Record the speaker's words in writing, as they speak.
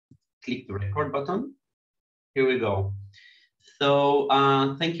click the record button. Here we go. So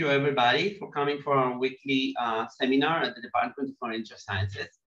thank you everybody for coming for our weekly seminar at the Department for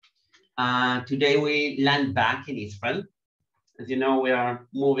Geosciences. Today we land back in Israel. As you know, we are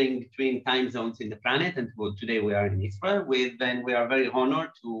moving between time zones in the planet, and today we are in Israel. And we are very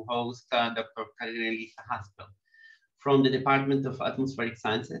honored to host Dr. Carynelisa Haspel from the Department of Atmospheric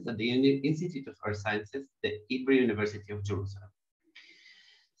Sciences at the Institute of Earth Sciences, the Hebrew University of Jerusalem.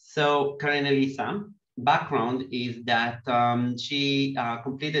 So Carynelisa, background is that she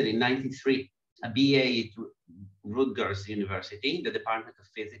completed in '93 a BA at Rutgers University, the Department of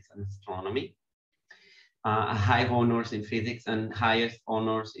Physics and Astronomy, high honors in physics and highest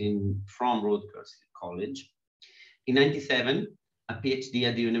honors from Rutgers College. In '97, a PhD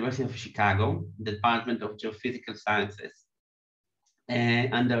at the University of Chicago, the Department of Geophysical Sciences,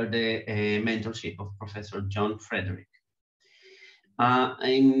 under the mentorship of Professor John Frederick.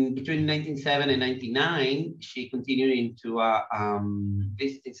 Between 1997 and 1999, she continued into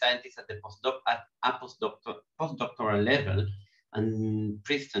visiting scientist at the postdoctoral level at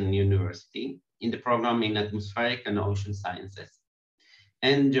Princeton University in the program in atmospheric and ocean sciences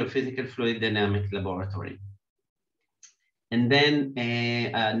and geophysical fluid dynamics laboratory. And then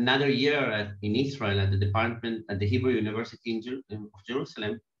another year in Israel at the department at the Hebrew University of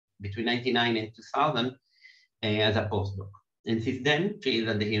Jerusalem between 1999 and 2000 as a postdoc. And since then, she is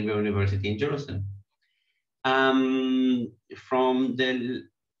at the Hebrew University in Jerusalem. From the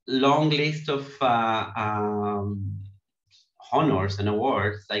long list of honors and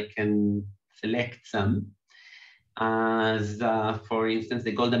awards, I can select some. As for instance,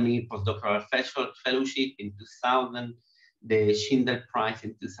 the Golda Meir Postdoctoral Fellowship in 2000, the Schindler Prize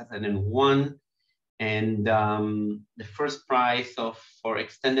in 2001, and the first prize for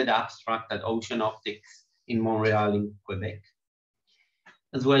extended abstract at Ocean Optics in Montreal in Quebec,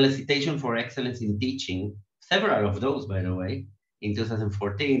 as well as citation for excellence in teaching, several of those, by the way, in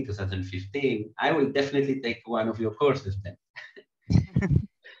 2014, 2015. I will definitely take one of your courses then.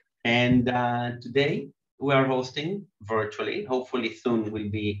 And today we are hosting virtually, hopefully soon will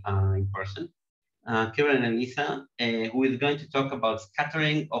be in person, Carynelisa, who is going to talk about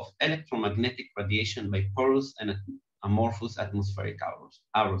scattering of electromagnetic radiation by porous and amorphous atmospheric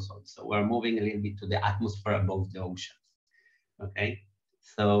aerosols. So we're moving a little bit to the atmosphere above the oceans. Okay,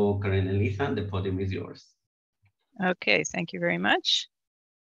 so Carynelisa, the podium is yours. Okay, thank you very much.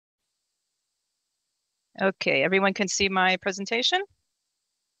 Okay, everyone can see my presentation?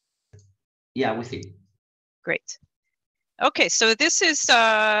 Yeah, we see. Great. Okay, so this is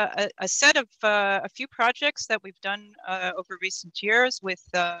a set of a few projects that we've done over recent years with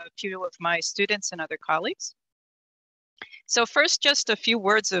a few of my students and other colleagues. So first, just a few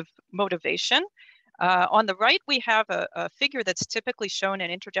words of motivation. On the right, we have a figure that's typically shown in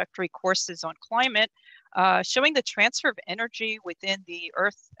introductory courses on climate, showing the transfer of energy within the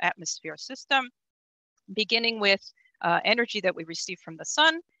Earth atmosphere system, beginning with energy that we receive from the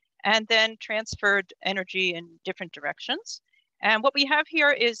sun, and then transferred energy in different directions. And what we have here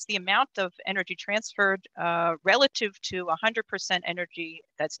is the amount of energy transferred relative to 100% energy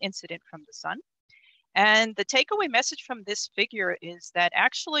that's incident from the sun. And the takeaway message from this figure is that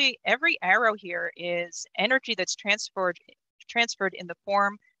actually every arrow here is energy that's transferred in the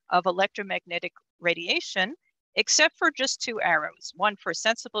form of electromagnetic radiation, except for just two arrows, one for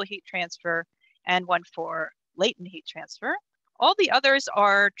sensible heat transfer and one for latent heat transfer. All the others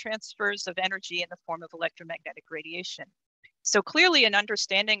are transfers of energy in the form of electromagnetic radiation. So clearly an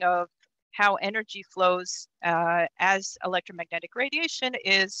understanding of how energy flows as electromagnetic radiation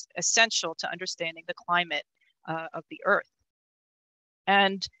is essential to understanding the climate of the Earth.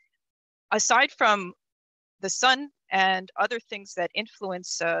 And aside from the sun and other things that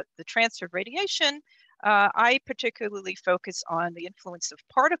influence the transfer of radiation, I particularly focus on the influence of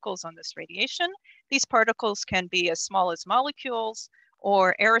particles on this radiation. These particles can be as small as molecules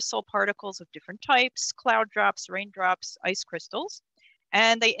or aerosol particles of different types, cloud drops, raindrops, ice crystals.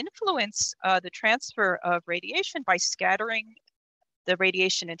 And they influence the transfer of radiation by scattering the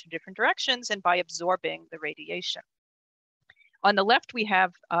radiation into different directions and by absorbing the radiation. On the left, we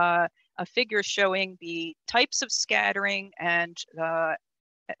have a figure showing the types of scattering and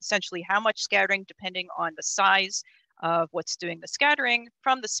essentially how much scattering depending on the size of what's doing the scattering,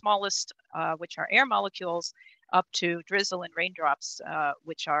 from the smallest, which are air molecules, up to drizzle and raindrops,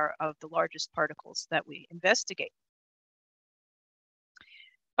 which are of the largest particles that we investigate.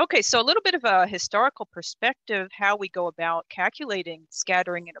 Okay, so a little bit of a historical perspective, how we go about calculating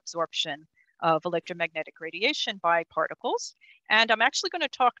scattering and absorption of electromagnetic radiation by particles. And I'm actually going to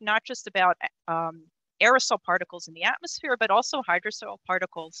talk not just about aerosol particles in the atmosphere, but also hydrosol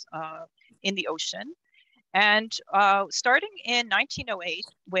particles in the ocean. And starting in 1908,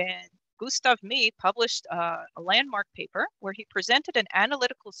 when Gustav Mie published a landmark paper where he presented an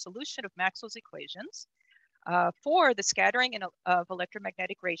analytical solution of Maxwell's equations for the scattering of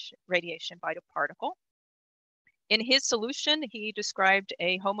electromagnetic radiation by the particle. In his solution, he described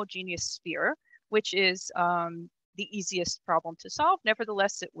a homogeneous sphere, which is the easiest problem to solve.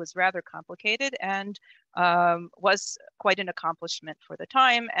 Nevertheless, it was rather complicated and was quite an accomplishment for the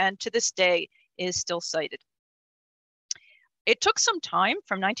time, and to this day is still cited. It took some time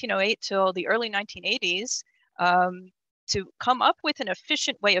from 1908 till the early 1980s to come up with an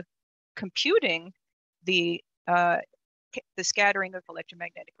efficient way of computing the scattering of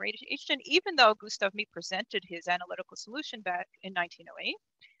electromagnetic radiation, even though Gustav Mie presented his analytical solution back in 1908.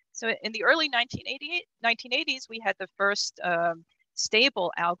 So in the early 1980s, we had the first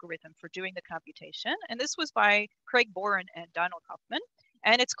stable algorithm for doing the computation. And this was by Craig Boren and Donald Huffman.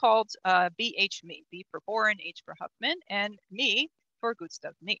 And it's called BH-Mie, B for Boren, H for Huffman, and Mie for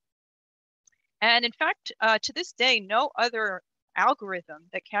Gustav Mie. And in fact, to this day, no other algorithm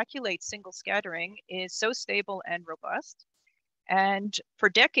that calculates single scattering is so stable and robust. And for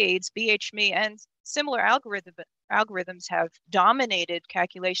decades, BH-Mie and similar algorithms have dominated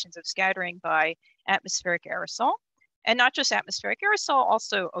calculations of scattering by atmospheric aerosol. And not just atmospheric aerosol,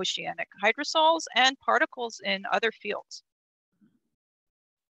 also oceanic hydrosols and particles in other fields.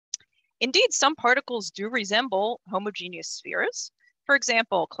 Indeed, some particles do resemble homogeneous spheres. For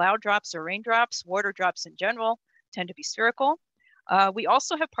example, cloud drops or raindrops, water drops in general, tend to be spherical. We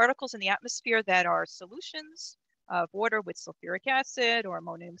also have particles in the atmosphere that are solutions of water with sulfuric acid or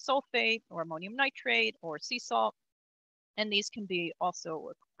ammonium sulfate or ammonium nitrate or sea salt. And these can be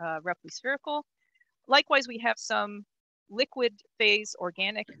also roughly spherical. Likewise, we have some liquid phase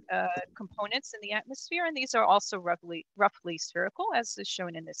organic components in the atmosphere, and these are also roughly spherical, as is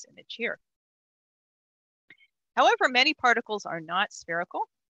shown in this image here. However, many particles are not spherical.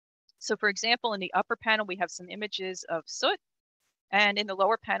 So for example, in the upper panel, we have some images of soot, and in the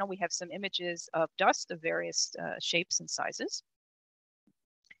lower panel, we have some images of dust of various shapes and sizes.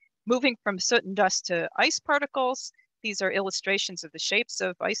 Moving from soot and dust to ice particles, these are illustrations of the shapes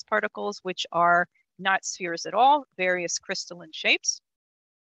of ice particles, which are not spheres at all, various crystalline shapes.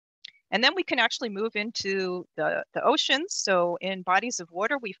 And then we can actually move into the oceans. So in bodies of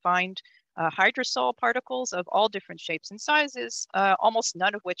water, we find hydrosol particles of all different shapes and sizes, almost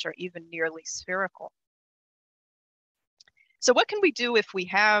none of which are even nearly spherical. So what can we do if we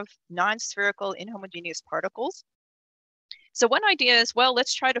have non-spherical inhomogeneous particles? So one idea is, well,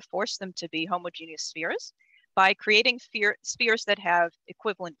 let's try to force them to be homogeneous spheres by creating spheres that have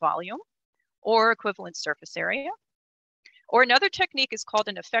equivalent volume or equivalent surface area. Or another technique is called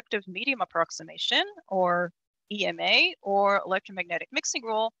an effective medium approximation, or EMA, or electromagnetic mixing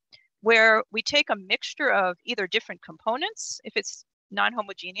rule, where we take a mixture of either different components, if it's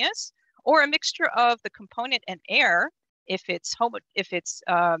non-homogeneous, or a mixture of the component and air, if it's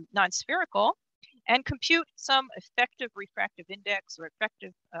non-spherical, and compute some effective refractive index or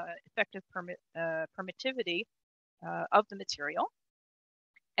effective permittivity of the material.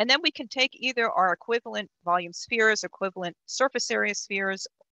 And then we can take either our equivalent volume spheres, equivalent surface area spheres,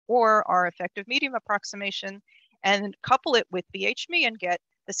 or our effective medium approximation, and couple it with BH-Mie and get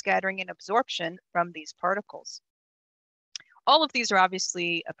the scattering and absorption from these particles. All of these are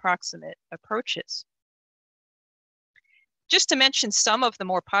obviously approximate approaches. Just to mention some of the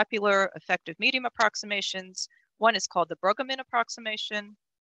more popular effective medium approximations, one is called the Bruggeman approximation,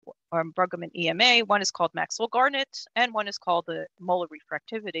 or Bruggeman EMA, one is called Maxwell-Garnett, and one is called the molar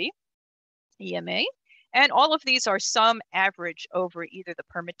refractivity, EMA. And all of these are some average over either the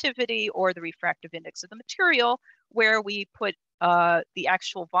permittivity or the refractive index of the material, where we put the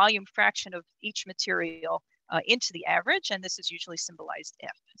actual volume fraction of each material into the average, and this is usually symbolized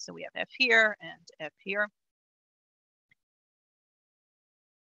F. So we have F here and F here.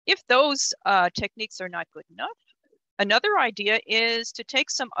 If those techniques are not good enough, another idea is to take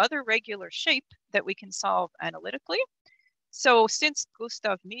some other regular shape that we can solve analytically. So since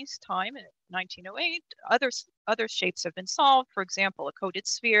Gustav Mie's time in 1908, other shapes have been solved. For example, a coated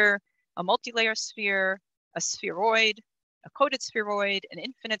sphere, a multi-layer sphere, a spheroid, a coated spheroid, an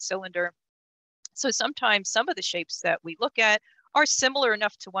infinite cylinder. So sometimes some of the shapes that we look at are similar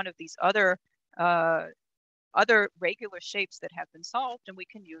enough to one of these other regular shapes that have been solved, and we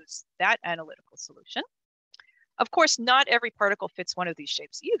can use that analytical solution. Of course, not every particle fits one of these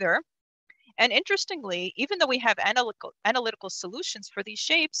shapes either. And interestingly, even though we have analytical solutions for these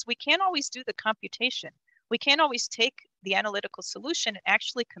shapes, we can't always do the computation. We can't always take the analytical solution and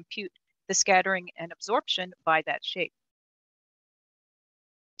actually compute the scattering and absorption by that shape.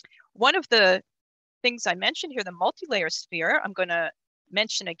 One of the things I mentioned here, the multi-layer sphere, I'm going to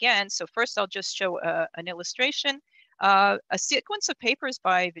mention again. So first I'll just show an illustration. A sequence of papers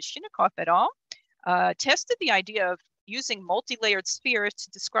by Vishnikov et al. Tested the idea of using multi-layered spheres to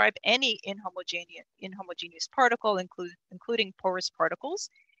describe any inhomogeneous particle, including porous particles,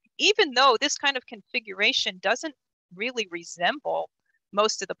 even though this kind of configuration doesn't really resemble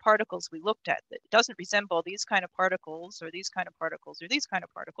most of the particles we looked at. It doesn't resemble these kind of particles or these kind of particles or these kind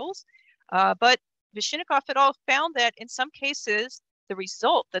of particles. But Vishnikov et al. Found that in some cases, the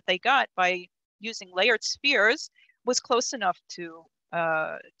result that they got by using layered spheres was close enough to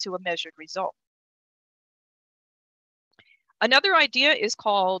a measured result. Another idea is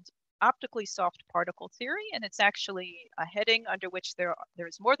called optically soft particle theory, and it's actually a heading under which there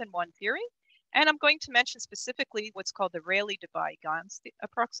is more than one theory. And I'm going to mention specifically what's called the Rayleigh-Debye-Ganz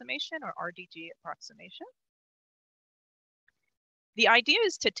approximation, or RDG approximation. The idea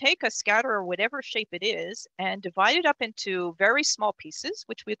is to take a scatter, whatever shape it is, and divide it up into very small pieces,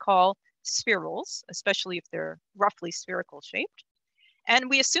 which we call spherules, especially if they're roughly spherical shaped. And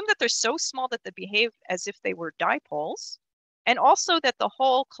we assume that they're so small that they behave as if they were dipoles, and also that the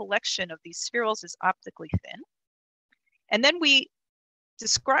whole collection of these spherules is optically thin. And then we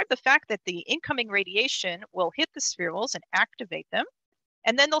describe the fact that the incoming radiation will hit the spherules and activate them,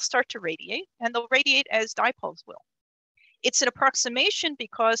 and then they'll start to radiate, and they'll radiate as dipoles will. It's an approximation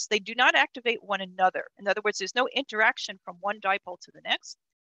because they do not activate one another. In other words, there's no interaction from one dipole to the next,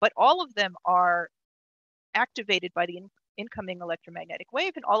 but all of them are activated by the incoming electromagnetic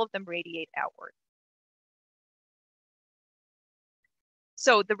wave, and all of them radiate outward.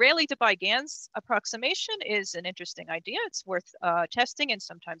 So the Rayleigh-Debye-Ganz approximation is an interesting idea. It's worth testing and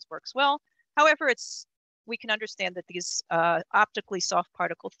sometimes works well. However, we can understand that these optically soft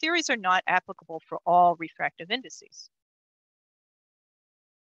particle theories are not applicable for all refractive indices.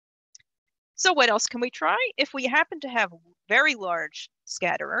 So what else can we try? If we happen to have very large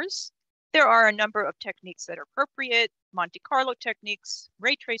scatterers, there are a number of techniques that are appropriate: Monte Carlo techniques,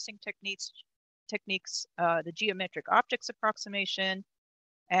 ray tracing techniques, the geometric optics approximation,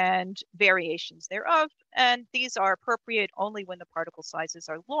 and variations thereof. And these are appropriate only when the particle sizes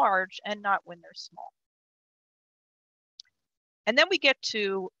are large and not when they're small. And then we get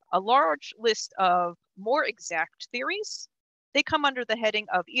to a large list of more exact theories. They come under the heading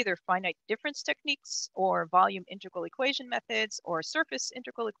of either finite difference techniques or volume integral equation methods or surface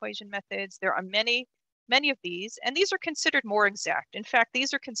integral equation methods. There are many of these, and these are considered more exact. In fact,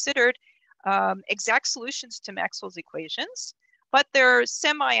 these are considered exact solutions to Maxwell's equations, but they're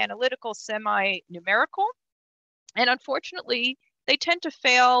semi-analytical, semi-numerical, and unfortunately, they tend to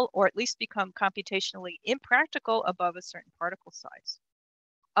fail or at least become computationally impractical above a certain particle size.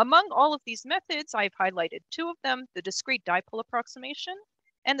 Among all of these methods, I've highlighted two of them: the discrete dipole approximation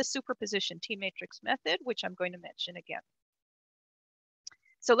and the superposition T-matrix method, which I'm going to mention again.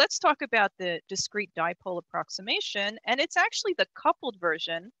 So let's talk about the discrete dipole approximation, and it's actually the coupled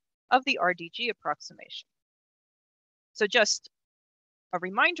version of the RDG approximation. So just a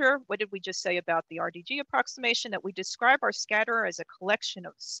reminder, what did we just say about the RDG approximation? That we describe our scatterer as a collection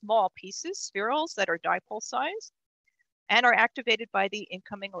of small pieces, spherules, that are dipole size and are activated by the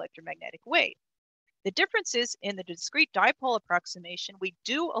incoming electromagnetic wave. The difference is, in the discrete dipole approximation, we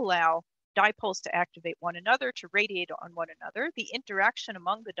do allow dipoles to activate one another, to radiate on one another. The interaction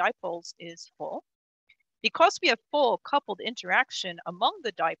among the dipoles is full. Because we have full coupled interaction among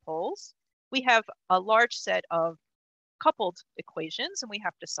the dipoles, we have a large set of coupled equations, and we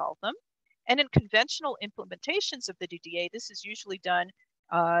have to solve them. And in conventional implementations of the DDA, this is usually done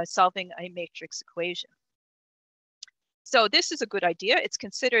solving a matrix equation. So this is a good idea. It's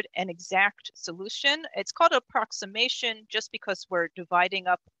considered an exact solution. It's called approximation just because we're dividing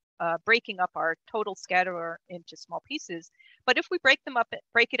up, breaking up our total scatterer into small pieces. But if we break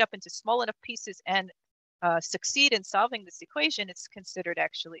it up into small enough pieces and succeed in solving this equation, it's considered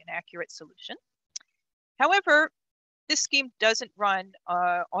actually an accurate solution. However, this scheme doesn't run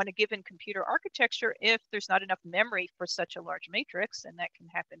on a given computer architecture if there's not enough memory for such a large matrix, and that can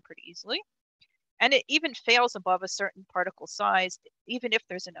happen pretty easily. And it even fails above a certain particle size, even if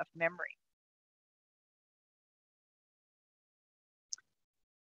there's enough memory.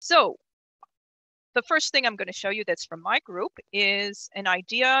 So the first thing I'm going to show you that's from my group is an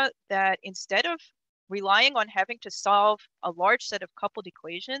idea that instead of relying on having to solve a large set of coupled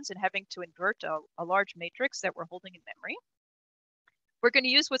equations and having to invert a large matrix that we're holding in memory, we're going to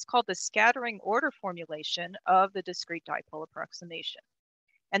use what's called the scattering order formulation of the discrete dipole approximation.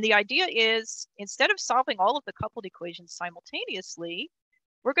 And the idea is, instead of solving all of the coupled equations simultaneously,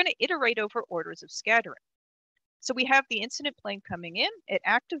 we're going to iterate over orders of scattering. So we have the incident plane coming in, it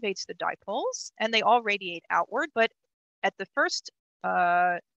activates the dipoles, and they all radiate outward, but at the first,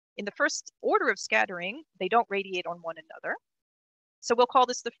 in the first order of scattering, they don't radiate on one another. So we'll call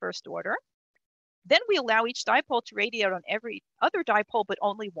this the first order. Then we allow each dipole to radiate on every other dipole, but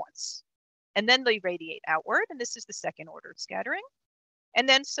only once. And then they radiate outward, and this is the second order of scattering. And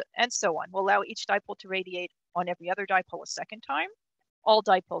then so on. We'll allow each dipole to radiate on every other dipole a second time. All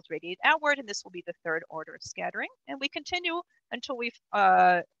dipoles radiate outward, and this will be the third order of scattering. And we continue until we've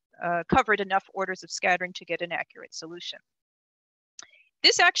covered enough orders of scattering to get an accurate solution.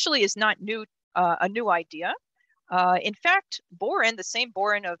 This actually is not new, a new idea. In fact, Bohren, the same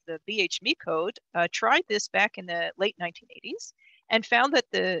Bohren of the BHME code, tried this back in the late 1980s and found that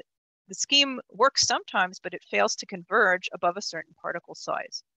the scheme works sometimes, but it fails to converge above a certain particle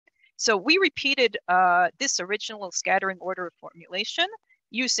size. So we repeated this original scattering order formulation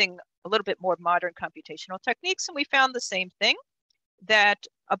using a little bit more modern computational techniques, and we found the same thing, that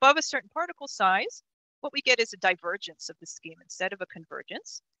above a certain particle size, what we get is a divergence of the scheme instead of a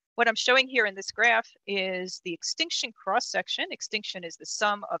convergence. What I'm showing here in this graph is the extinction cross-section. Extinction is the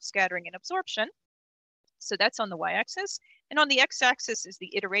sum of scattering and absorption. So that's on the y-axis. And on the x-axis is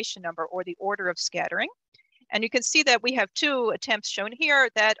the iteration number, or the order of scattering. And you can see that we have two attempts shown here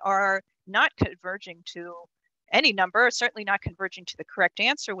that are not converging to any number, certainly not converging to the correct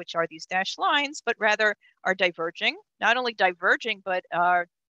answer, which are these dashed lines, but rather are diverging. Not only diverging, but are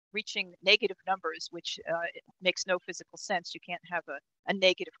reaching negative numbers, which makes no physical sense. You can't have a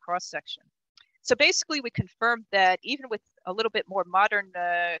negative cross-section. So basically, we confirmed that even with a little bit more modern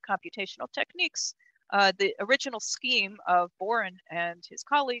computational techniques, the original scheme of Bohren and his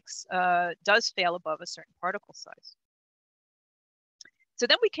colleagues does fail above a certain particle size. So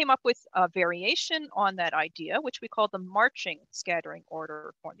then we came up with a variation on that idea, which we call the marching scattering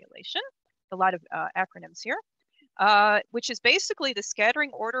order formulation. A lot of acronyms here. Which is basically the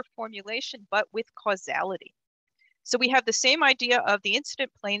scattering order formulation, but with causality. So we have the same idea of the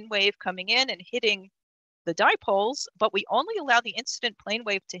incident plane wave coming in and hitting the dipoles, but we only allow the incident plane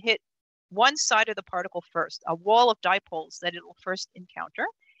wave to hit one side of the particle first, a wall of dipoles that it will first encounter,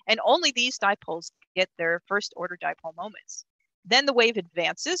 and only these dipoles get their first order dipole moments. Then the wave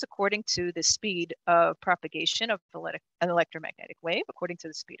advances according to the speed of propagation of an electromagnetic wave, according to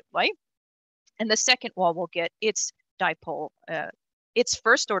the speed of light. And the second wall will get its dipole, its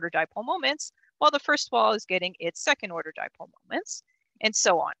first order dipole moments, while the first wall is getting its second order dipole moments, and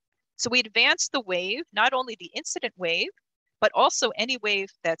so on. So we advance the wave, not only the incident wave, but also any wave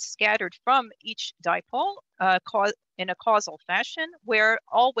that's scattered from each dipole in a causal fashion, where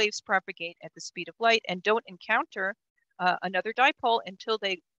all waves propagate at the speed of light and don't encounter another dipole until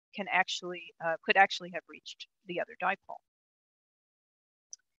they can could actually have reached the other dipole.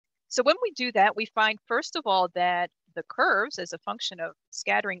 So when we do that, we find, first of all, that the curves as a function of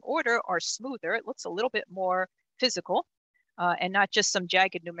scattering order are smoother. It looks a little bit more physical and not just some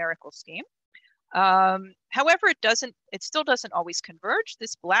jagged numerical scheme. However, it still doesn't always converge.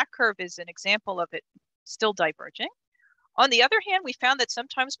 This black curve is an example of it still diverging. On the other hand, we found that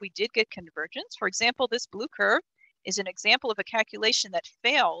sometimes we did get convergence. For example, this blue curve is an example of a calculation that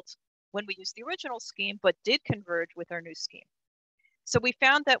failed when we used the original scheme, but did converge with our new scheme. So we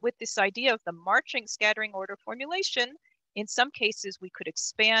found that with this idea of the marching scattering order formulation, in some cases, we could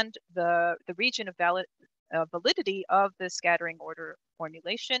expand the region of validity of the scattering order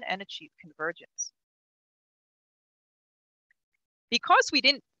formulation and achieve convergence. Because we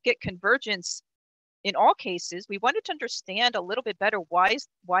didn't get convergence in all cases, we wanted to understand a little bit better why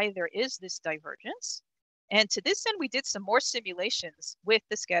there is this divergence. And to this end, we did some more simulations with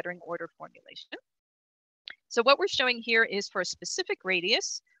the scattering order formulation. So what we're showing here is for a specific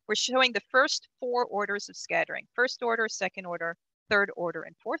radius, we're showing the first 4 orders of scattering: first order, second order, third order,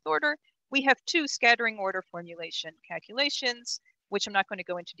 and fourth order. We have 2 scattering order formulation calculations, which I'm not going to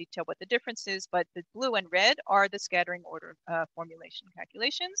go into detail what the difference is, but the blue and red are the scattering order formulation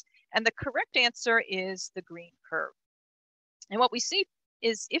calculations. And the correct answer is the green curve. And what we see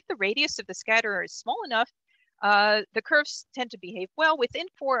is if the radius of the scatterer is small enough, the curves tend to behave well. Within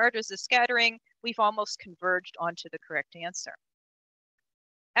 4 orders of scattering, we've almost converged onto the correct answer.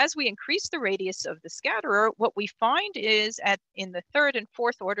 As we increase the radius of the scatterer, what we find is in the third and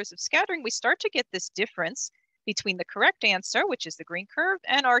fourth orders of scattering, we start to get this difference between the correct answer, which is the green curve,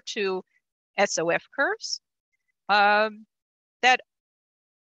 and our 2 SOF curves that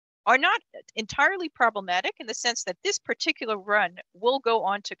are not entirely problematic in the sense that this particular run will go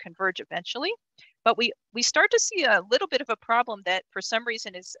on to converge eventually. But we start to see a little bit of a problem that for some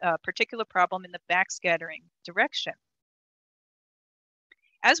reason is a particular problem in the backscattering direction.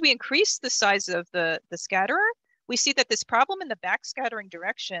 As we increase the size of the scatterer, we see that this problem in the backscattering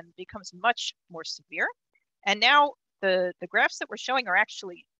direction becomes much more severe. And now the graphs that we're showing are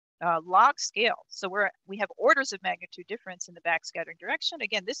actually log scale. So we have orders of magnitude difference in the backscattering direction.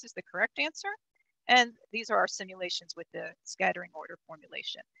 Again, this is the correct answer. And these are our simulations with the scattering order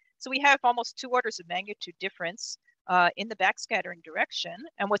formulation. So we have almost 2 orders of magnitude difference in the backscattering direction.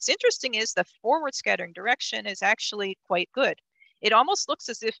 And what's interesting is the forward scattering direction is actually quite good. It almost looks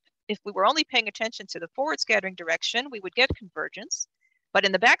as if we were only paying attention to the forward scattering direction, we would get convergence. But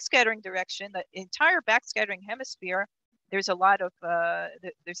in the backscattering direction, the entire backscattering hemisphere, there's a lot of,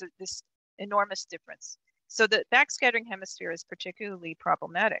 this enormous difference. So the backscattering hemisphere is particularly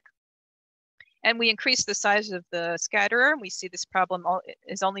problematic. And we increase the size of the scatterer, and we see this problem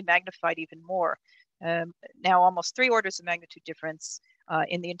is only magnified even more. Now almost 3 orders of magnitude difference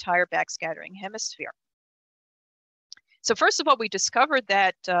in the entire backscattering hemisphere. So first of all, we discovered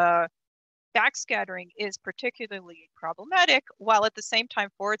that backscattering is particularly problematic, while at the same time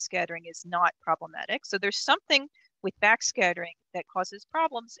forward scattering is not problematic. So there's something with backscattering that causes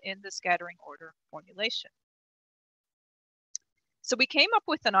problems in the scattering order formulation. So we came up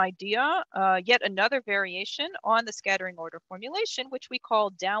with an idea, yet another variation on the scattering order formulation, which we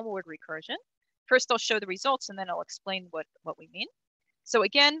call downward recursion. First, I'll show the results, and then I'll explain what we mean. So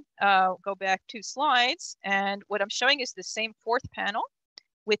again, go back 2 slides, and what I'm showing is the same 4th panel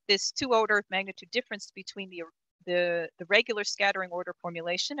with this 2 order of magnitude difference between the regular scattering order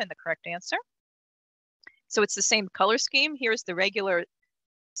formulation and the correct answer. So it's the same color scheme. Here's the regular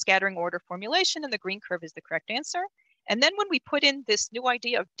scattering order formulation, and the green curve is the correct answer. And then when we put in this new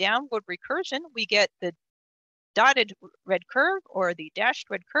idea of downward recursion, we get the dotted red curve or the dashed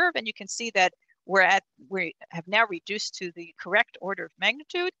red curve, and you can see that we have now reduced to the correct order of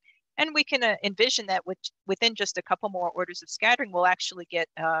magnitude, and we can envision that within just a couple more orders of scattering, we'll actually get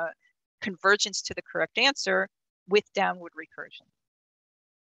convergence to the correct answer with downward recursion.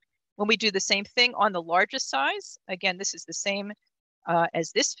 When we do the same thing on the largest size, again, this is the same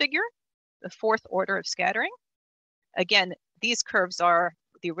as this figure, the 4th order of scattering. Again, these curves are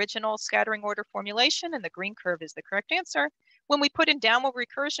the original scattering order formulation, and the green curve is the correct answer. When we put in downward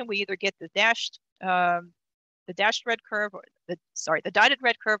recursion, we either get the dashed red curve, or the dotted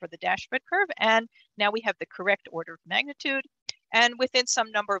red curve or the dashed red curve, and now we have the correct order of magnitude. And within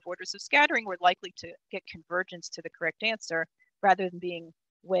some number of orders of scattering, we're likely to get convergence to the correct answer rather than being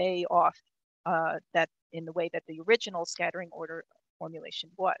way off that in the way that the original scattering order formulation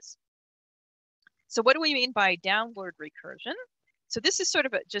was. So what do we mean by downward recursion? So this is sort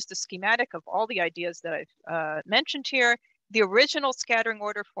of just a schematic of all the ideas that I've mentioned here. The original scattering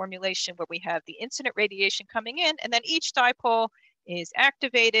order formulation where we have the incident radiation coming in, and then each dipole is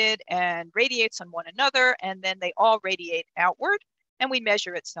activated and radiates on one another, and then they all radiate outward, and we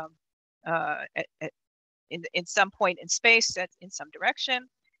measure at some in some point in space in some direction.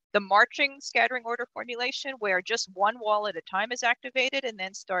 The marching scattering order formulation where just one wall at a time is activated and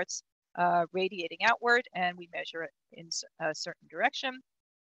then starts radiating outward, and we measure it in a certain direction.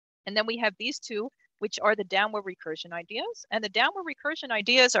 And then we have these 2, which are the downward recursion ideas. And the downward recursion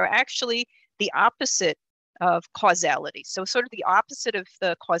ideas are actually the opposite of causality. So sort of the opposite of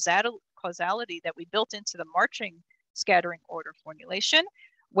the causality that we built into the marching scattering order formulation,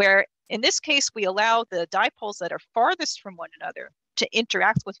 where in this case, we allow the dipoles that are farthest from one another to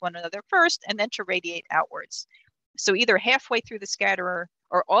interact with one another first and then to radiate outwards. So either halfway through the scatterer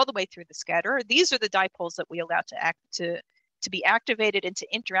or all the way through the scatterer, these are the dipoles that we allow to be activated and to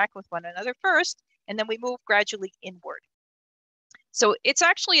interact with one another first, and then we move gradually inward. So it's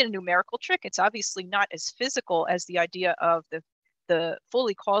actually a numerical trick. It's obviously not as physical as the idea of the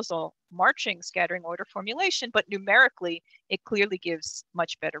fully causal marching scattering order formulation, but numerically, it clearly gives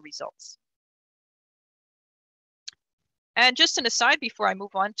much better results. And just an aside before I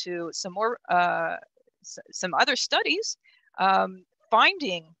move on to some more some other studies,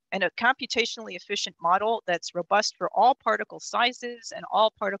 finding a computationally efficient model that's robust for all particle sizes and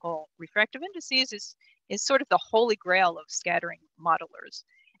all particle refractive indices is sort of the holy grail of scattering modelers.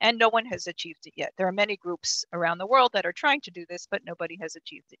 And no one has achieved it yet. There are many groups around the world that are trying to do this, but nobody has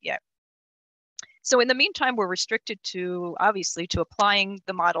achieved it yet. So in the meantime, we're restricted to, obviously, to applying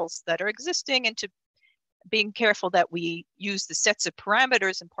the models that are existing and to being careful that we use the sets of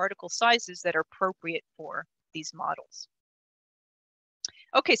parameters and particle sizes that are appropriate for these models.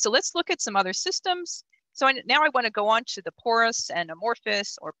 Okay, so let's look at some other systems. So now I want to go on to the porous and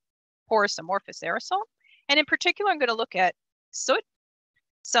amorphous, or porous amorphous aerosol. And in particular, I'm going to look at soot,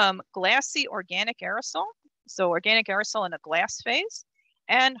 some glassy organic aerosol, so organic aerosol in a glass phase,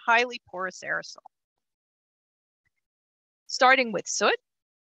 and highly porous aerosol. Starting with soot,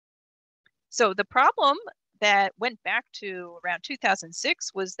 So the problem that went back to around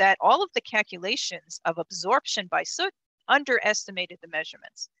 2006 was that all of the calculations of absorption by soot underestimated the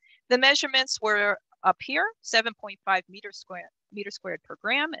measurements. The measurements were up here, 7.5 meter squared per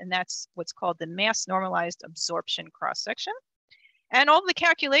gram, and that's what's called the mass normalized absorption cross-section. And all the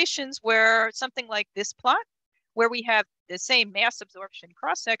calculations were something like this plot, where we have the same mass absorption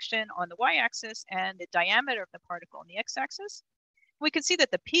cross-section on the y-axis and the diameter of the particle on the x-axis. We can see that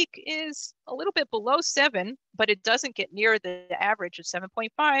the peak is a little bit below 7, but it doesn't get near the average of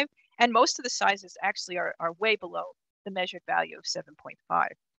 7.5, and most of the sizes actually are way below the measured value of 7.5.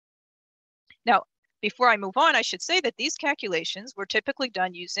 Now, before I move on, I should say that these calculations were typically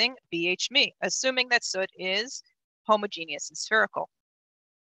done using BHME, assuming that soot is homogeneous and spherical.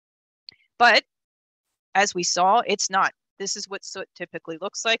 But as we saw, it's not. This is what soot typically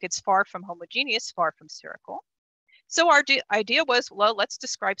looks like. It's far from homogeneous, far from spherical. So our idea was, well, let's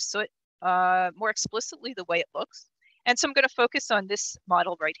describe soot more explicitly the way it looks. And so I'm going to focus on this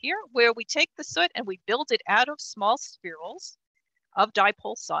model right here, where we take the soot and we build it out of small spherules of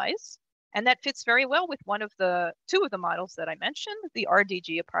dipole size. And that fits very well with two of the models that I mentioned, the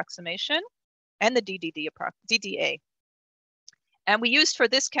RDG approximation and the DDA. And we used for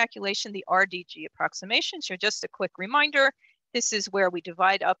this calculation the RDG approximation. So just a quick reminder, this is where we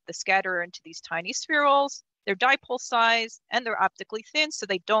divide up the scatterer into these tiny spherules. They're dipole size and they're optically thin, so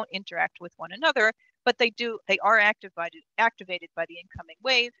they don't interact with one another, but they are activated by the incoming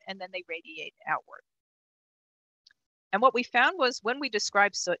wave, and then they radiate outward. And what we found was when we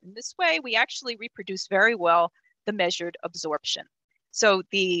describe soot in this way, we actually reproduce very well the measured absorption. So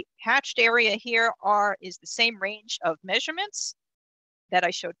the hatched area here is the same range of measurements that I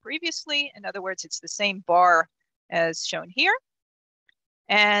showed previously. In other words, it's the same bar as shown here.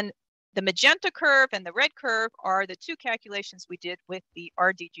 And the magenta curve and the red curve are the two calculations we did with the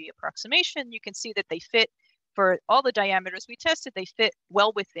RDG approximation. You can see that they fit, for all the diameters we tested, they fit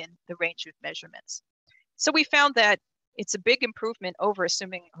well within the range of measurements. So we found that it's a big improvement over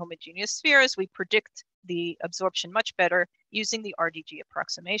assuming homogeneous spheres. We predict the absorption much better using the RDG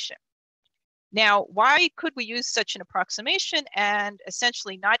approximation. Now, why could we use such an approximation and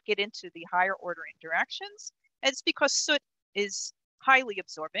essentially not get into the higher order interactions? It's because soot is highly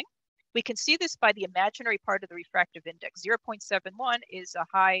absorbing. We can see this by the imaginary part of the refractive index. 0.71 is a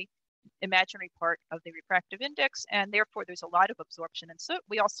high imaginary part of the refractive index, and therefore there's a lot of absorption in soot.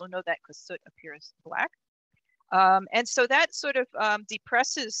 We also know that because soot appears black. And so that sort of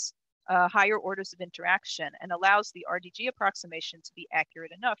depresses higher orders of interaction and allows the RDG approximation to be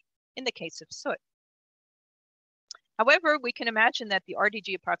accurate enough in the case of soot. However, we can imagine that the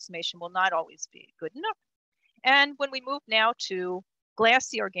RDG approximation will not always be good enough. And when we move now to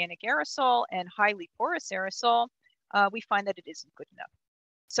glassy organic aerosol and highly porous aerosol, we find that it isn't good enough.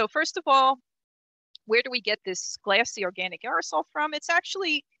 So first of all, where do we get this glassy organic aerosol from? It's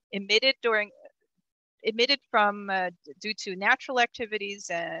actually emitted from due to natural activities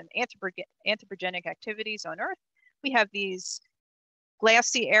and anthropogenic activities on Earth. We have these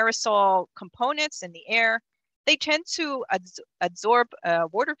glassy aerosol components in the air. They tend to absorb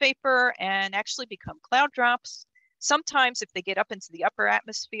water vapor and actually become cloud drops. Sometimes if they get up into the upper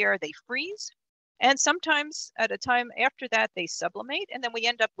atmosphere, they freeze. And sometimes at a time after that, they sublimate, and then we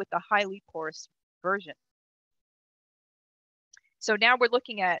end up with a highly porous version. So now we're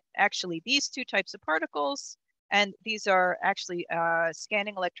looking at actually these two types of particles, and these are actually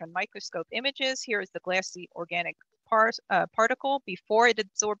scanning electron microscope images. Here is the glassy organic particle before it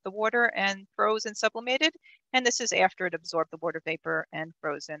absorbed the water and froze and sublimated, and this is after it absorbed the water vapor and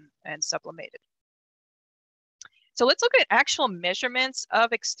froze and sublimated. So let's look at actual measurements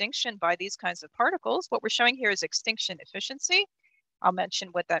of extinction by these kinds of particles. What we're showing here is extinction efficiency. I'll mention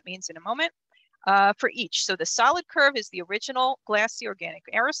what that means in a moment. For each. So the solid curve is the original glassy organic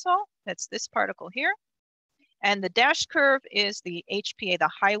aerosol. That's this particle here. And the dashed curve is the HPA, the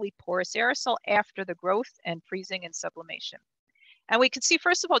highly porous aerosol after the growth and freezing and sublimation. And we can see,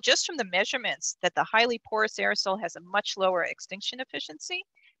 first of all, just from the measurements, that the highly porous aerosol has a much lower extinction efficiency.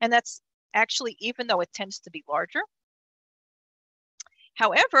 And that's actually even though it tends to be larger.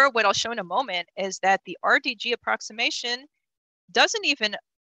 However, what I'll show in a moment is that the RDG approximation doesn't even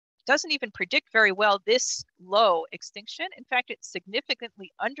predict very well this low extinction. In fact, it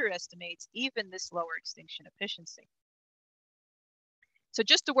significantly underestimates even this lower extinction efficiency. So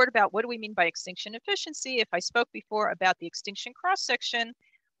just a word about what do we mean by extinction efficiency. If I spoke before about the extinction cross-section,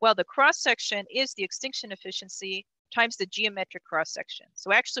 well, the cross-section is the extinction efficiency times the geometric cross-section.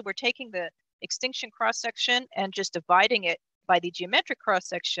 So actually we're taking the extinction cross-section and just dividing it by the geometric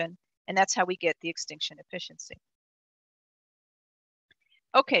cross-section, and that's how we get the extinction efficiency.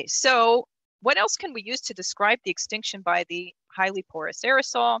 Okay, so what else can we use to describe the extinction by the highly porous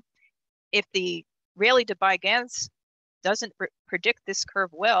aerosol? If the Rayleigh-Debye Ganz doesn't predict this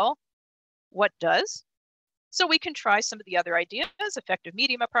curve well, what does? So we can try some of the other ideas, effective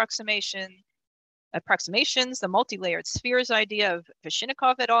medium approximations, the multi-layered spheres idea of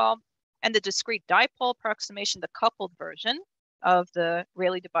Vishnikov et al., and the discrete dipole approximation, the coupled version of the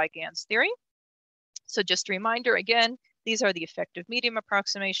Rayleigh-Debye Ganz theory. So just a reminder, again, these are the effective medium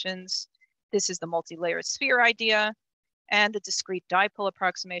approximations. This is the multi-layered sphere idea. And the discrete dipole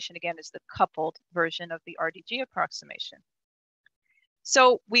approximation, again, is the coupled version of the RDG approximation.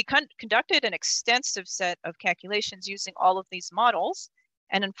 So we conducted an extensive set of calculations using all of these models.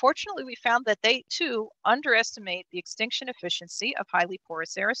 And unfortunately, we found that they too underestimate the extinction efficiency of highly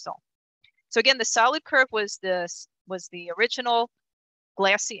porous aerosol. So again, the solid curve was the original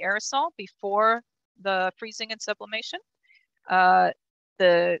glassy aerosol before the freezing and sublimation.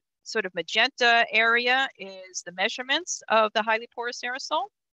 The sort of magenta area is the measurements of the highly porous aerosol.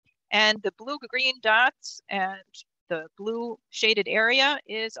 And the blue-green dots and the blue shaded area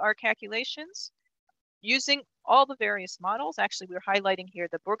is our calculations using all the various models. Actually, we're highlighting here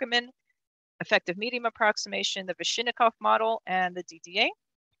the Burgerman effective medium approximation, the Vishnikov model, and the DDA.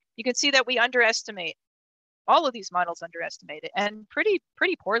 You can see that we underestimate, all of these models underestimate it, and pretty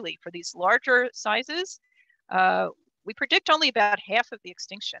poorly for these larger sizes. We predict only about half of the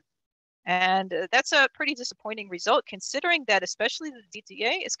extinction. And that's a pretty disappointing result, considering that especially the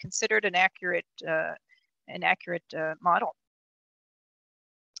DDA is considered an accurate model.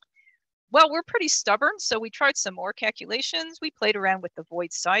 Well, we're pretty stubborn, so we tried some more calculations. We played around with the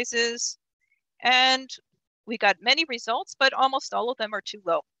void sizes, and we got many results, but almost all of them are too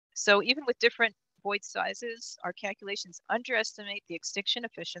low. So even with different void sizes, our calculations underestimate the extinction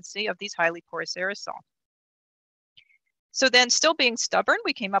efficiency of these highly porous aerosol. So then, still being stubborn,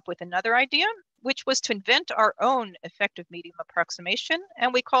 we came up with another idea, which was to invent our own effective medium approximation.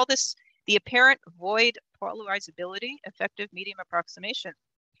 And we call this the apparent void polarizability effective medium approximation.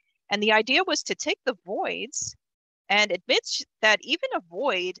 And the idea was to take the voids and admit that even a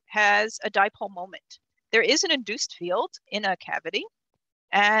void has a dipole moment. There is an induced field in a cavity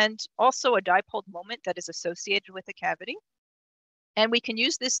and also a dipole moment that is associated with a cavity. And we can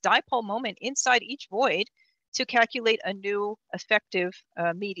use this dipole moment inside each void to calculate a new effective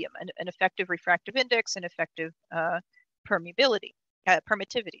medium, an effective refractive index, and effective permittivity.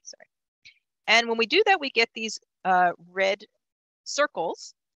 Sorry. And when we do that, we get these red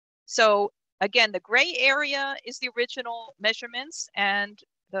circles. So again, the gray area is the original measurements and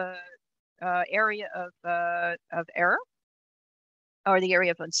the area of error, or the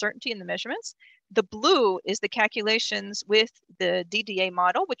area of uncertainty in the measurements. The blue is the calculations with the DDA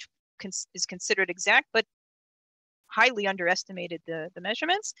model, which is considered exact, but highly underestimated the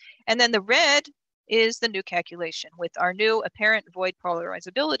measurements. And then the red is the new calculation with our new apparent void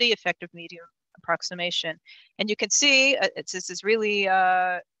polarizability effective medium approximation. And you can see this is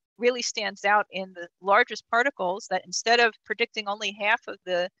really stands out in the largest particles, that instead of predicting only half of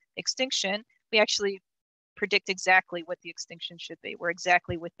the extinction, we actually predict exactly what the extinction should be. We're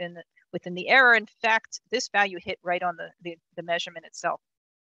exactly within the error. In fact, this value hit right on the measurement itself.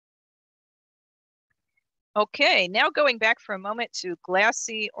 Okay, now going back for a moment to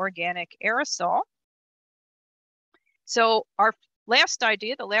glassy organic aerosol. So our last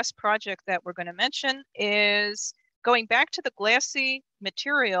idea, the last project that we're going to mention, is going back to the glassy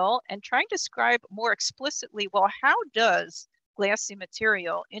material and trying to describe more explicitly, well, how does glassy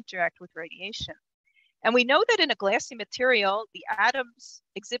material interact with radiation? And we know that in a glassy material, the atoms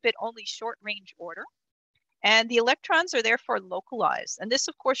exhibit only short-range order, and the electrons are therefore localized. And this,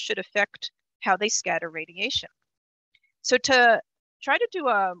 of course, should affect how they scatter radiation. So to try to do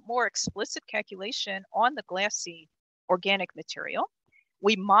a more explicit calculation on the glassy organic material,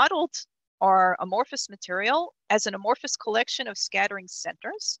 we modeled our amorphous material as an amorphous collection of scattering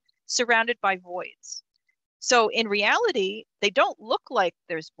centers surrounded by voids. So in reality, they don't look like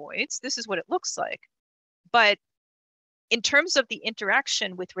there's voids. This is what it looks like. But in terms of the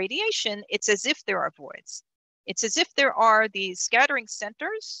interaction with radiation, it's as if there are voids. It's as if there are these scattering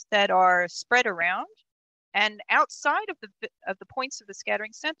centers that are spread around, and outside of the points of the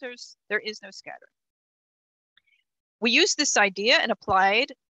scattering centers, there is no scattering. We used this idea and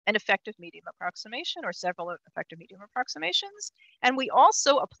applied an effective medium approximation, or several effective medium approximations. And we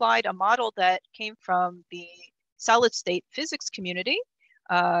also applied a model that came from the solid state physics community,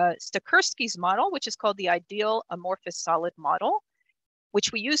 Stokowski's model, which is called the ideal amorphous solid model,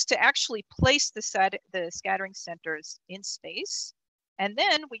 which we used to actually place the scattering centers in space. And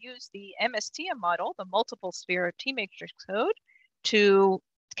then we used the MSTM model, the multiple sphere T-matrix code, to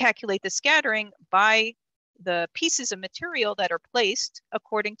calculate the scattering by the pieces of material that are placed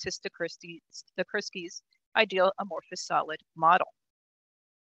according to Stokowski's ideal amorphous solid model.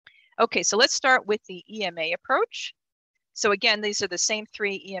 Okay, so let's start with the EMA approach. So again, these are the same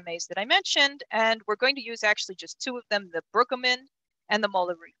 3 EMAs that I mentioned, and we're going to use actually just 2 of them, the Brueggemann and the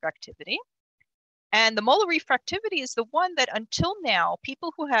molar refractivity. And the molar refractivity is the one that until now,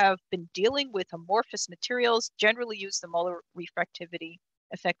 people who have been dealing with amorphous materials generally use the molar refractivity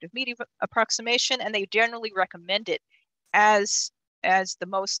effective medium approximation, and they generally recommend it as the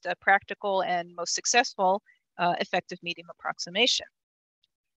most practical and most successful effective medium approximation.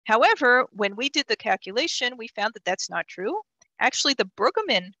 However, when we did the calculation, we found that that's not true. Actually, the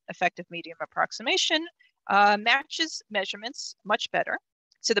Brueggemann effective medium approximation matches measurements much better.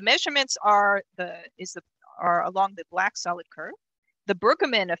 So the measurements are along the black solid curve. The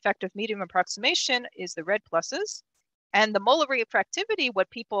Brueggemann effective medium approximation is the red pluses, and the molar refractivity, what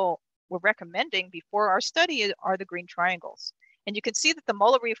people were recommending before our study, are the green triangles. And you can see that the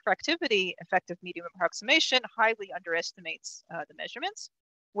molar refractivity effective medium approximation highly underestimates the measurements,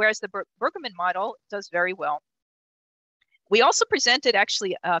 whereas the Brueggemann model does very well. We also presented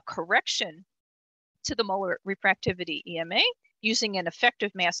actually a correction to the molar refractivity EMA using an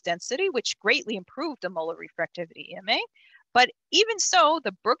effective mass density, which greatly improved the molar refractivity EMA. But even so,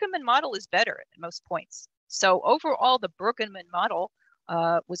 the Brueggemann model is better at most points. So overall, the Brueggemann model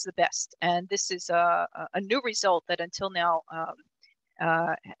was the best. And this is a new result that until now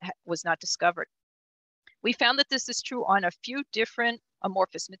was not discovered. We found that this is true on a few different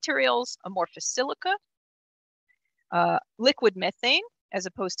amorphous materials, amorphous silica, liquid methane as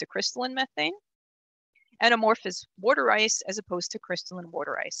opposed to crystalline methane, and amorphous water ice as opposed to crystalline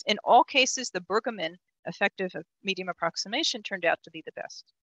water ice. In all cases, the Brueggemann effective medium approximation turned out to be the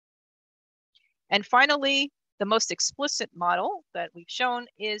best. And finally, the most explicit model that we've shown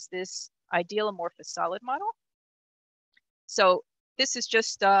is this ideal amorphous solid model. So this is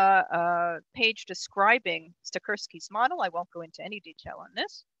just a page describing Stokowski's model. I won't go into any detail on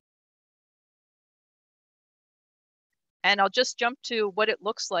this. And I'll just jump to what it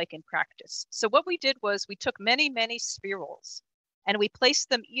looks like in practice. So what we did was we took many, many spherules and we placed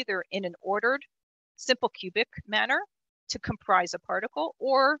them either in an ordered simple cubic manner to comprise a particle,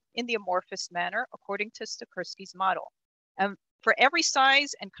 or in the amorphous manner according to Stokowski's model. For every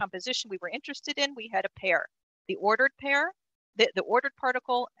size and composition we were interested in, we had a pair, the ordered pair, the ordered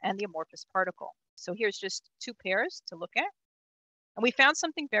particle, and the amorphous particle. So here's just 2 pairs to look at. And we found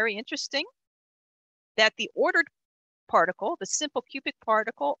something very interesting, that the ordered particle, the simple cubic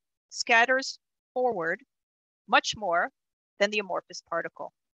particle, scatters forward much more than the amorphous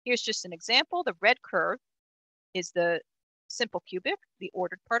particle. Here's just an example. The red curve is the simple cubic, the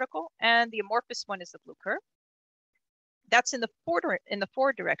ordered particle, and the amorphous one is the blue curve. That's in the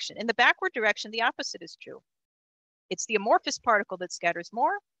forward direction. In the backward direction, the opposite is true. It's the amorphous particle that scatters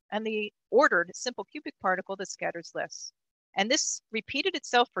more, and the ordered simple cubic particle that scatters less. And this repeated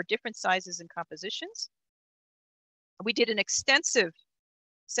itself for different sizes and compositions. We did an extensive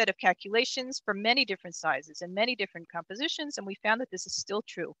set of calculations for many different sizes and many different compositions, and we found that this is still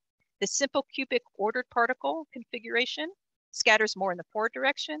true. The simple cubic ordered particle configuration scatters more in the forward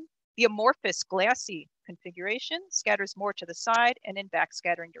direction. The amorphous glassy configuration scatters more to the side and in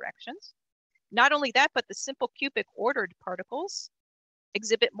backscattering directions. Not only that, but the simple cubic ordered particles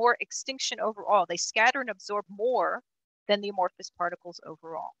exhibit more extinction overall. They scatter and absorb more than the amorphous particles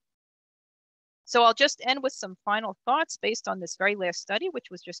overall. So I'll just end with some final thoughts based on this very last study, which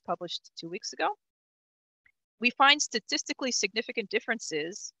was just published 2 weeks ago. We find statistically significant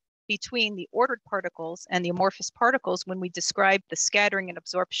differences between the ordered particles and the amorphous particles when we describe the scattering and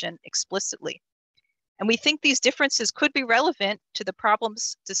absorption explicitly. And we think these differences could be relevant to the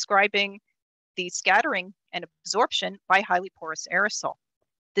problems describing the scattering and absorption by highly porous aerosol.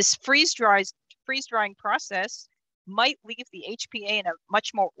 This freeze-drying process might leave the HPA in a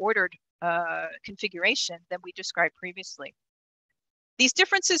much more ordered configuration than we described previously. These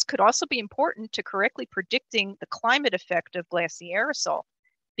differences could also be important to correctly predicting the climate effect of glassy aerosol,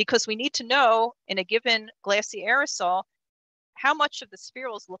 because we need to know in a given glassy aerosol how much of the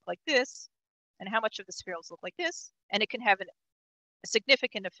spherules look like this and how much of the spherules look like this, and it can have a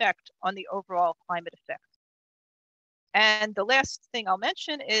significant effect on the overall climate effect. And the last thing I'll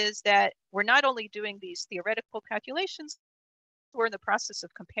mention is that we're not only doing these theoretical calculations, we're in the process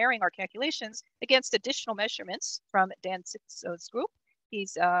of comparing our calculations against additional measurements from Dan Sitzo's group.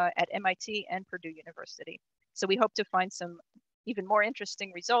 He's at MIT and Purdue University. So we hope to find some even more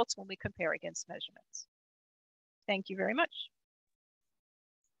interesting results when we compare against measurements. Thank you very much.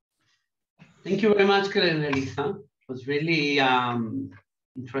 Thank you very much, Carynelisa. It was really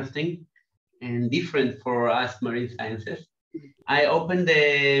interesting and different for us marine sciences. I open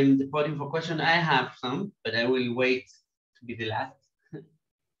the podium for question. I have some, but I will wait to be the last.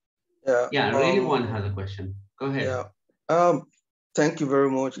 Yeah, really one has a question. Go ahead. Yeah. Thank you very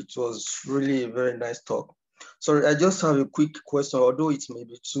much. It was really a very nice talk. Sorry, I just have a quick question, although it may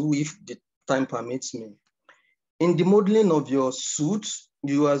be two if the time permits me. In the modeling of your suit,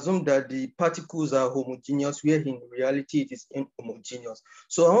 you assume that the particles are homogeneous, where in reality it is inhomogeneous.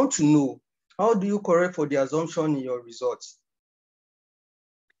 So I want to know, how do you correct for the assumption in your results?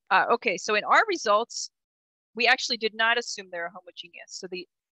 Okay, so in our results, we actually did not assume they're homogeneous. So the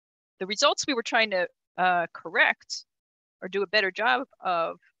results we were trying to correct or do a better job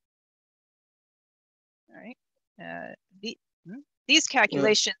of, all right, these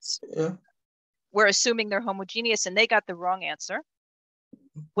calculations, we're assuming they're homogeneous, and they got the wrong answer.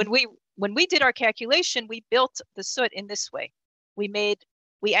 When we did our calculation, we built the soot in this way. We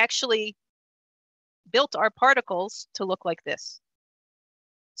actually built our particles to look like this.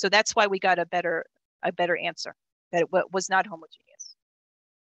 So that's why we got a better answer, that it was not homogeneous.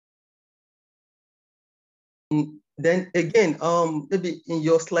 Then again, maybe in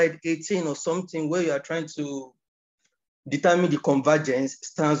your slide 18 or something, where you are trying to determine the convergence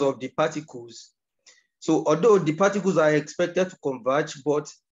stance of the particles. So although the particles are expected to converge,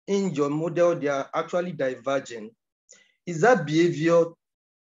 but in your model, they are actually diverging. Is that behavior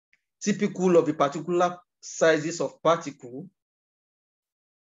typical of a particular sizes of particle?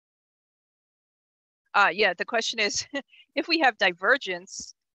 Yeah, the question is, if we have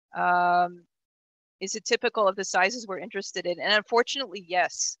divergence, is it typical of the sizes we're interested in? And unfortunately,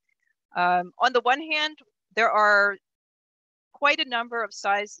 yes. On the one hand, there are quite a number of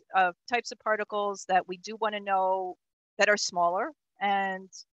types of particles that we do want to know that are smaller,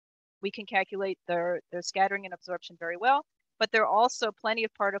 and we can calculate their scattering and absorption very well. But there are also plenty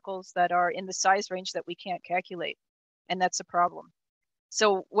of particles that are in the size range that we can't calculate, and that's a problem.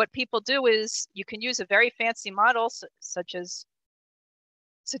 So what people do is you can use a very fancy model, such as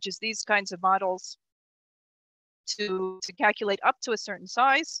these kinds of models, to calculate up to a certain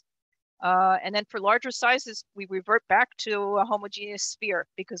size. And then for larger sizes, we revert back to a homogeneous sphere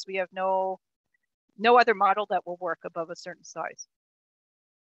because we have no other model that will work above a certain size.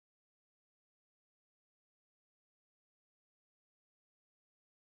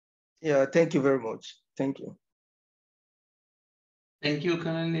 Yeah, thank you very much. Thank you. Thank you,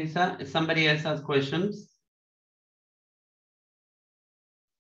 Carynelisa. If somebody else has questions?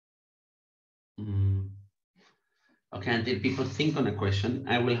 Okay, until people think on a question,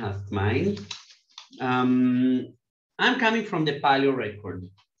 I will ask mine. I'm coming from the paleo record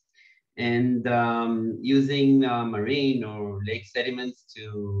and using marine or lake sediments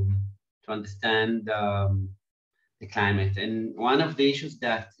to understand the climate. And one of the issues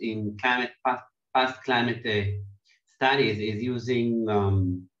that in past climate studies is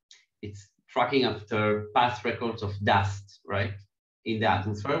using it's tracking after past records of dust, right, in the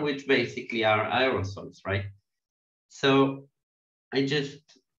atmosphere, which basically are aerosols, right? So I just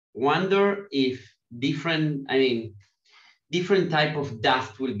wonder if different type of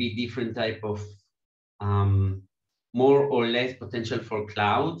dust will be different type of more or less potential for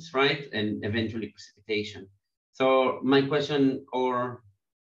clouds, right? And eventually precipitation. So my question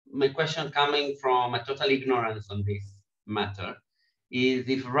coming from a total ignorance on this matter is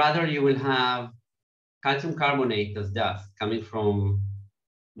if rather you will have calcium carbonate as dust coming from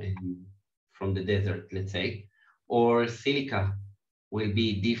the desert, let's say, or silica will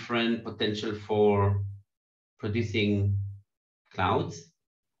be different potential for producing clouds,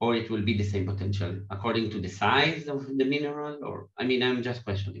 or it will be the same potential according to the size of the mineral, or, I mean, I'm just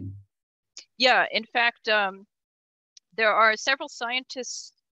questioning. Yeah, in fact, there are several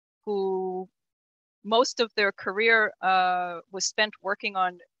scientists who most of their career was spent working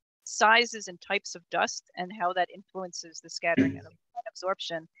on sizes and types of dust and how that influences the scattering and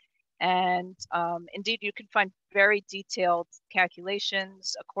absorption. And indeed, you can find very detailed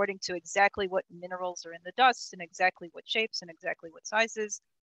calculations according to exactly what minerals are in the dust and exactly what shapes and exactly what sizes,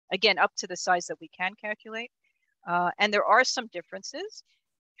 again, up to the size that we can calculate. And there are some differences.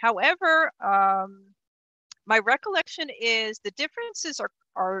 However, my recollection is the differences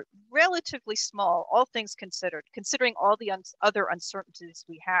are relatively small, all things considered, considering all the other uncertainties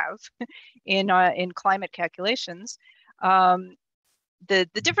we have in climate calculations. The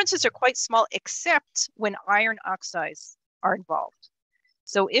differences are quite small, except when iron oxides are involved.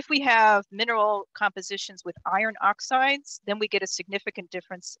 So if we have mineral compositions with iron oxides, then we get a significant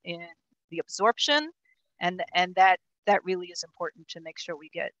difference in the absorption, and that really is important to make sure we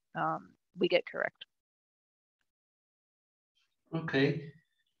get correct. Okay,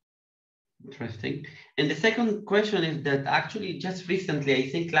 Interesting. And the second question is that actually just recently, I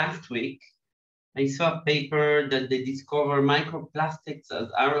think last week, I saw a paper that they discovered microplastics as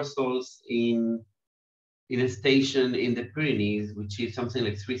aerosols in a station in the Pyrenees, which is something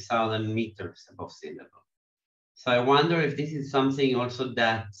like 3,000 meters above sea level. So I wonder if this is something also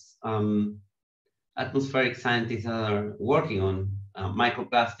that atmospheric scientists are working on,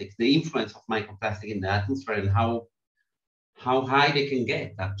 microplastics, the influence of microplastic in the atmosphere, and how high they can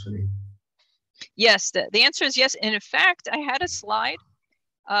get actually. Yes, the answer is yes. And in fact, I had a slide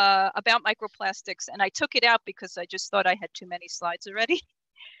about microplastics, and I took it out because I just thought I had too many slides already.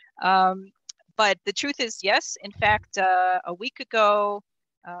 But the truth is, yes. In fact, a week ago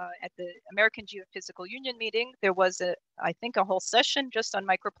at the American Geophysical Union meeting, there was I think a whole session just on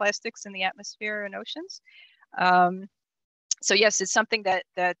microplastics in the atmosphere and oceans. So yes, it's something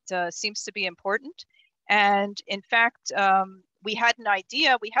that seems to be important. And in fact, we had an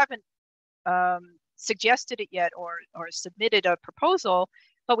idea. We haven't suggested it yet or submitted a proposal,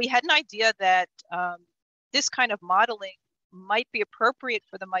 but we had an idea that this kind of modeling might be appropriate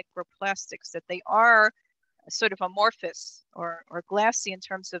for the microplastics, that they are sort of amorphous or glassy in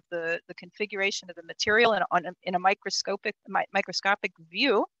terms of the configuration of the material in a microscopic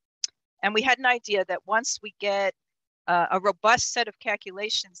view. And we had an idea that once we get a robust set of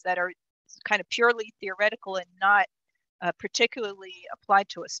calculations that are kind of purely theoretical and not particularly applied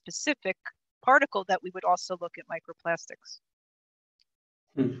to a specific particle, that we would also look at microplastics.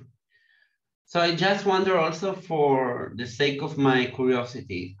 So I just wonder also, for the sake of my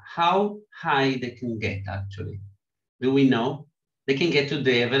curiosity, how high they can get actually. Do we know? They can get to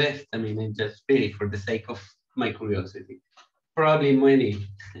the Everest? I mean, I just really, for the sake of my curiosity. Probably many.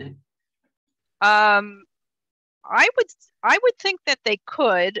 I would think that they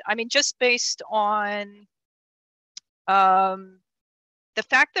could. I mean, just based on the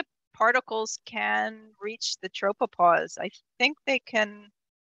fact that particles can reach the tropopause, I think they can.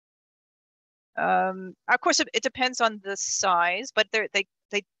 Of course, it depends on the size, but they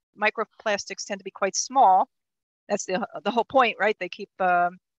microplastics tend to be quite small. That's the whole point, right? They keep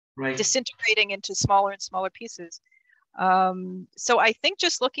right. disintegrating into smaller and smaller pieces. So I think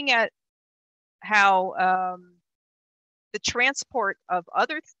just looking at how the transport of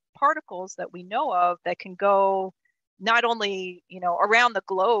other particles that we know of that can go not only around the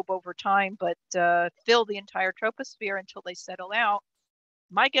globe over time, but fill the entire troposphere until they settle out.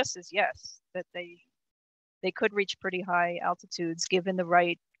 My guess is yes, that they could reach pretty high altitudes given the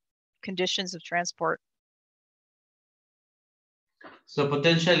right conditions of transport. So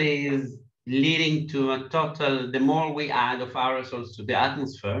potentially is leading to a total, the more we add of aerosols to the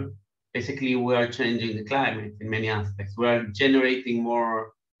atmosphere, basically we are changing the climate in many aspects. We are generating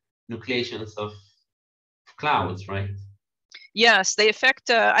more nucleations of clouds, right? Yes, they affect,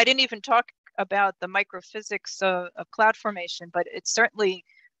 I didn't even talk about the microphysics of cloud formation, but it certainly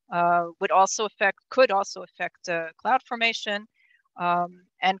could also affect cloud formation,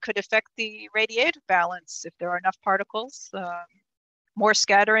 and could affect the radiative balance if there are enough particles. More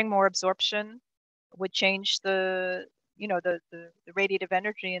scattering, more absorption would change the radiative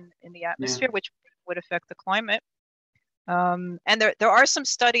energy in the atmosphere, which would affect the climate. And there are some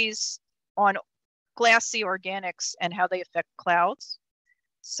studies on glassy organics and how they affect clouds.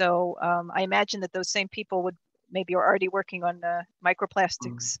 So I imagine that those same people would maybe are already working on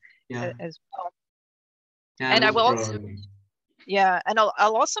microplastics as well. Yeah, and I will also, and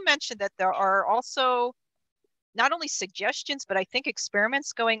I'll also mention that there are also not only suggestions, but I think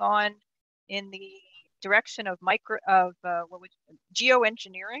experiments going on in the direction of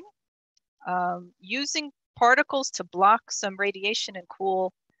geoengineering, using particles to block some radiation and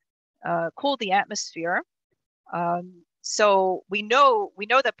cool the atmosphere. So we know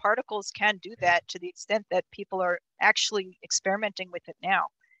that particles can do that to the extent that people are actually experimenting with it now.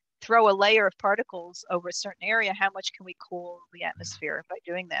 Throw a layer of particles over a certain area, how much can we cool the atmosphere by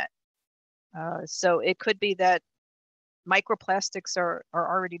doing that? So it could be that microplastics are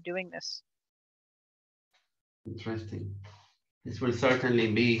already doing this. Interesting. This will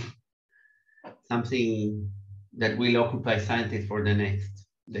certainly be something that will occupy scientists for the next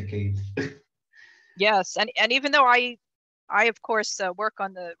decade. Yes, and even though I of course work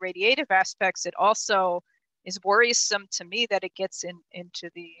on the radiative aspects, it also is worrisome to me that it gets into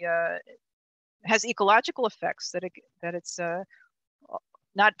the has ecological effects, that it's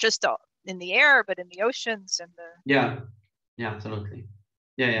not just in the air but in the oceans and the absolutely.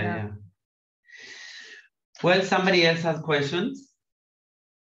 Yeah. Well, somebody else has questions.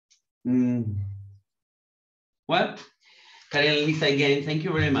 Well, Carynelisa, again, thank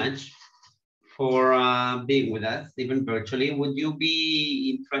you very much for being with us, even virtually. Would you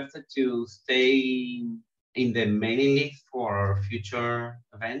be interested to stay in the mailing list for future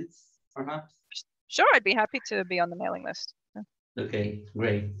events, perhaps? Sure, I'd be happy to be on the mailing list. Okay,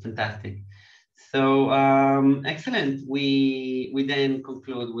 great, fantastic. So excellent. We then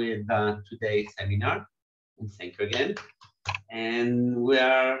conclude with today's seminar. And thank you again. And we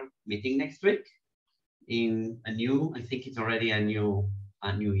are meeting next week in a new, I think it's already a new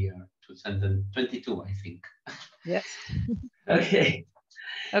year, 2022, I think. Yes. Okay.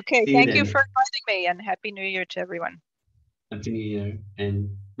 Okay, See thank you then. for inviting me, and Happy New Year to everyone. Happy New Year and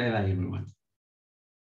bye-bye, everyone.